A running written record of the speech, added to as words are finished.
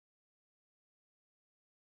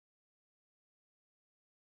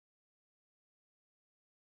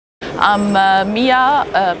I'm MIA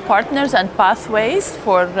Partners and Pathways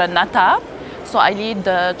for NetApp. So I lead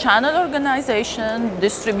the channel organization,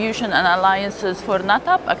 distribution and alliances for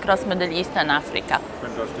NetApp across Middle East and Africa.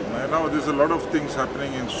 Fantastic. Now there's a lot of things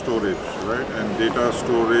happening in storage, right? And data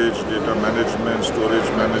storage, data management, storage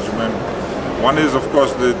management. One is, of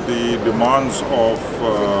course, the demands of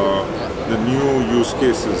the new use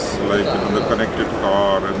cases, like the connected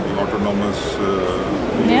car and the autonomous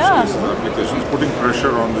use cases, applications, putting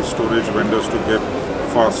pressure on the storage vendors to get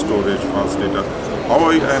fast storage, fast data.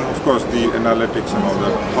 And of course the analytics and all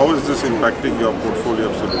that. How is this impacting your portfolio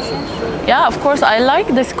of solutions? Yeah, of course. I like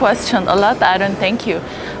this question a lot, Arun. Thank you.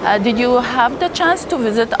 Did you have the chance to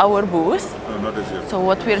visit our booth? Not as yet. So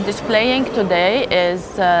what we're displaying today is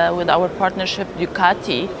with our partnership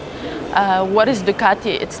Ducati. What is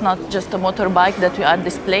Ducati? It's not just a motorbike that we are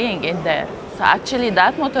displaying in there. So actually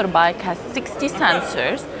that motorbike has 60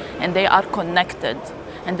 sensors and they are connected.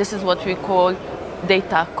 And this is what we call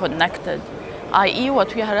data connected. I.e.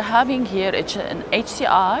 what we are having here is an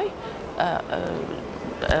HCI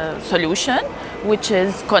solution which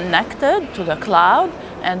is connected to the cloud,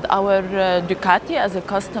 and our Ducati as a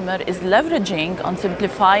customer is leveraging on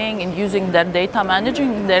simplifying and using their data,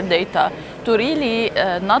 managing their data to really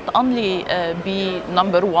not only be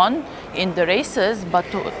number one in the races, but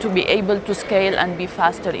to be able to scale and be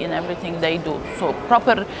faster in everything they do. So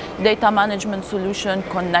proper data management solution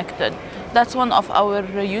connected. That's one of our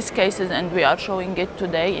use cases, and we are showing it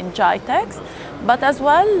today in GITEX. But as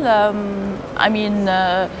well,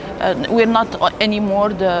 we're not anymore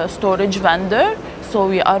the storage vendor, so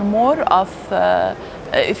we are more of,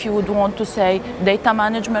 if you would want to say, data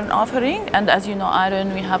management offering. And as you know,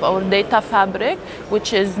 Arun, we have our data fabric,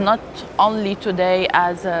 which is not only today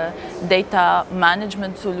as a data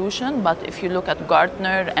management solution, but if you look at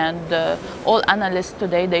Gartner and all analysts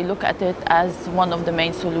today, they look at it as one of the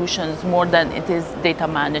main solutions more than it is data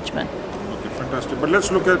management. Fantastic. But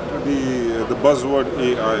let's look at the buzzword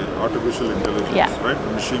AI, artificial intelligence, right?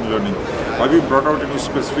 Machine learning. Have you brought out any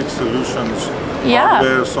specific solutions,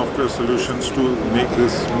 hardware, software solutions to make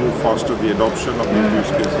this move faster, the adoption of these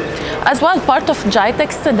use cases? As well, part of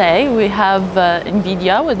GITEX today, we have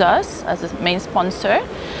Nvidia with us as a main sponsor.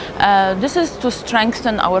 This is to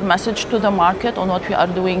strengthen our message to the market on what we are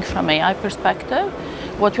doing from AI perspective.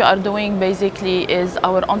 What we are doing basically is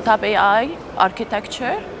our ONTAP AI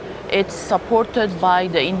architecture. It's supported by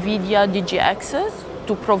the Nvidia DGXs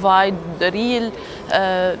to provide the real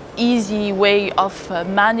easy way of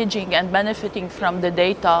managing and benefiting from the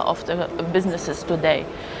data of the businesses today.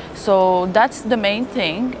 So that's the main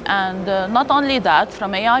thing. And not only that,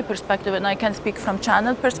 from AI perspective, and I can speak from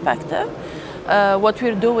channel perspective, what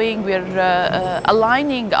we're doing, we're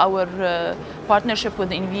aligning our partnership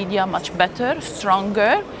with Nvidia much better,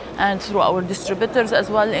 stronger, and through our distributors as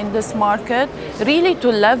well in this market, really to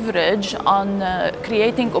leverage on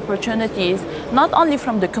creating opportunities, not only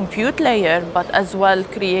from the compute layer, but as well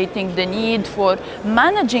creating the need for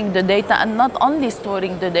managing the data and not only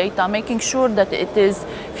storing the data, making sure that it is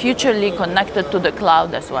futurely connected to the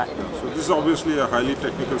cloud as well. So this is obviously a highly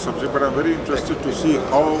technical subject, but I'm very interested to see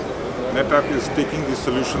how NetApp is taking these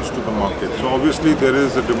solutions to the market. So obviously there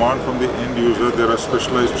is a demand from the end user, there are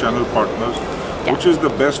specialized channel partners. Which is the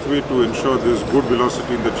best way to ensure there's good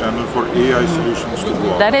velocity in the channel for AI solutions to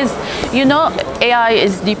go out? That is, you know, AI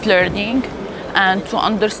is deep learning, and to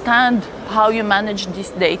understand how you manage this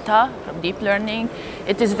data from deep learning,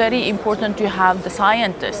 it is very important to have the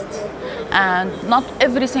scientists. And not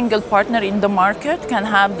every single partner in the market can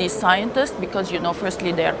have these scientists because, you know,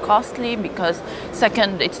 firstly, they are costly, because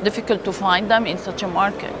second, it's difficult to find them in such a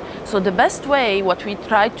market. So the best way, what we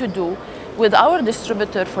try to do with our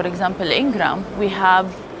distributor, for example, Ingram, we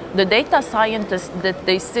have the data scientists that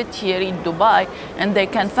they sit here in Dubai, and they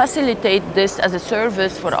can facilitate this as a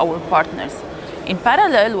service for our partners. In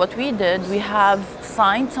parallel, what we did, we have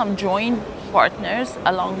signed some joint partners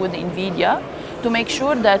along with Nvidia to make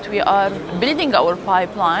sure that we are building our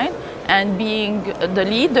pipeline and being the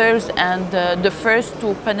leaders and the first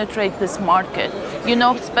to penetrate this market. You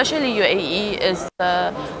know, especially UAE is,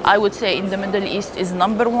 I would say, in the Middle East is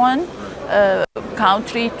 #1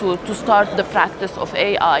 country to start the practice of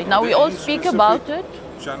AI. Now we all speak about it.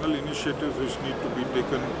 Channel initiatives which need to be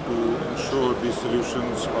taken to ensure these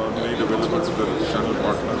solutions are made available to the channel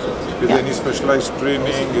partners. Is there any specialized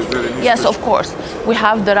training? Is there any? Yes, of course. We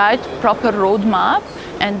have the right proper roadmap,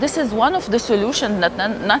 and this is one of the solutions that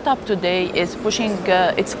NetApp today is pushing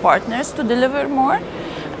its partners to deliver more.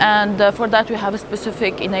 And for that, we have a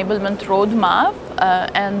specific enablement roadmap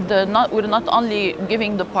we're not only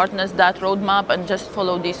giving the partners that roadmap and just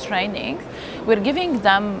follow these trainings, we're giving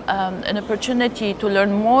them an opportunity to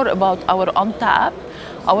learn more about our ONTAP.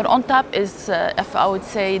 Our ONTAP is, if I would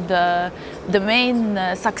say, the main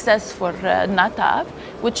success for NetApp,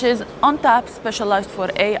 which is ONTAP specialized for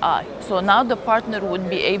AI. So now the partner would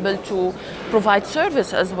be able to provide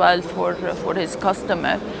service as well for his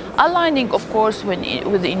customer, aligning, of course, with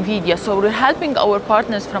Nvidia. So we're helping our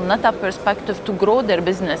partners from NetApp perspective to grow their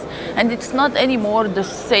business. And it's not anymore the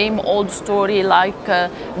same old story like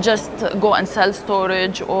just go and sell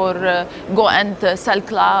storage or go and sell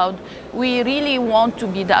cloud. We really want to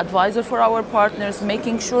be the advisor for our partners,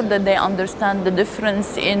 making sure that they understand the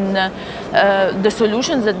difference in the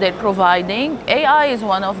solutions that they're providing. AI is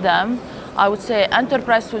one of them. I would say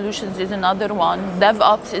enterprise solutions is another one.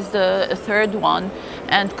 DevOps is the third one.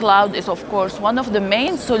 And cloud is, of course, one of the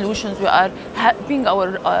main solutions we are helping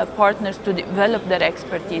our partners to develop their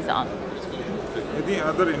expertise on. Any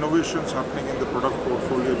other innovations happening in the product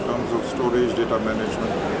portfolio in terms of storage, data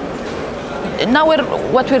management? Now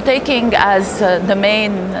what we're taking as the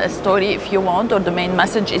main story, if you want, or the main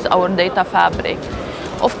message is our data fabric.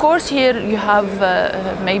 Of course, here you have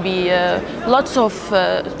maybe lots of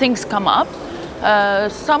things come up.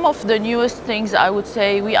 Some of the newest things, I would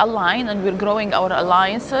say, we align and we're growing our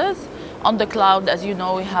alliances. On the cloud, as you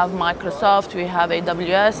know, we have Microsoft, we have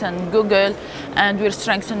AWS and Google, and we're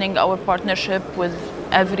strengthening our partnership with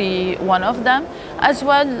every one of them. As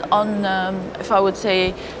well on, if I would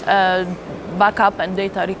say, backup and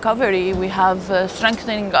data recovery, we have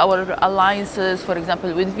strengthening our alliances, for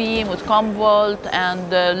example, with Veeam, with Commvault,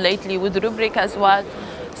 and lately with Rubrik as well.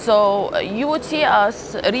 So you would see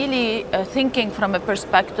us really thinking from a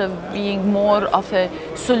perspective being more of a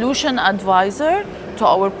solution advisor to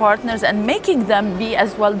our partners and making them be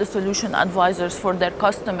as well the solution advisors for their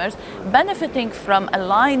customers, benefiting from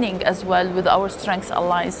aligning as well with our strengths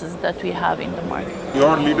alliances that we have in the market.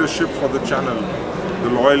 Your leadership for the channel, the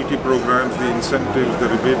loyalty programs, the incentives, the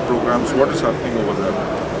rebate programs, what is happening over there?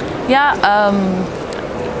 Yeah,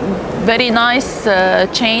 very nice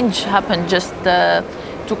change happened just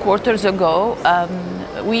 2 quarters ago.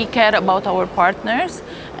 We care about our partners,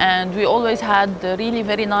 and we always had really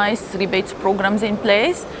very nice rebates programs in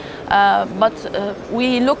place, but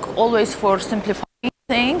we look always for simplifying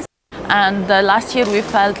things, and last year we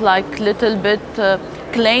felt like a little bit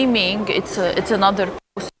claiming it's another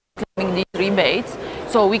process, claiming these rebates.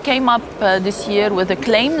 So we came up this year with a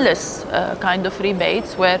claimless kind of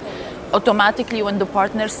rebates where automatically when the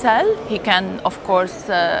partners sell, he can, of course,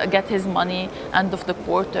 get his money end of the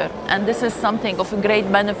quarter. And this is something of a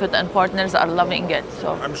great benefit, and partners are loving it.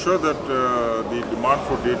 So I'm sure that the demand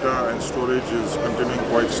for data and storage is continuing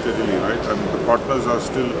quite steadily, right? And the partners are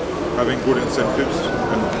still having good incentives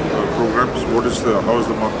and programs. How is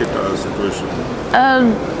the market situation?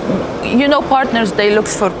 You know, partners, they look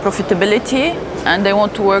for profitability, and they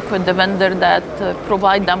want to work with the vendor that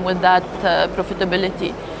provide them with that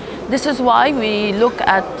profitability. This is why we look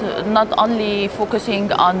at not only focusing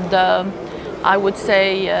on the, I would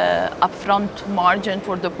say, upfront margin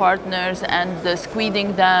for the partners and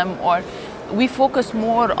squeezing them, or we focus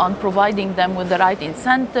more on providing them with the right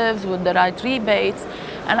incentives, with the right rebates.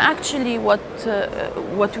 And actually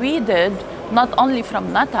what we did, not only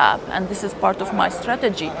from NetApp, and this is part of my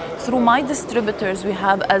strategy, through my distributors we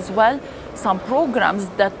have as well some programs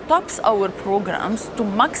that tops our programs to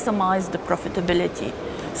maximize the profitability.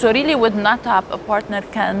 So really with NetApp, a partner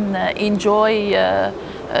can enjoy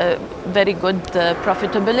very good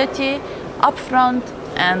profitability upfront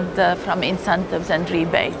and from incentives and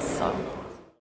rebates. So.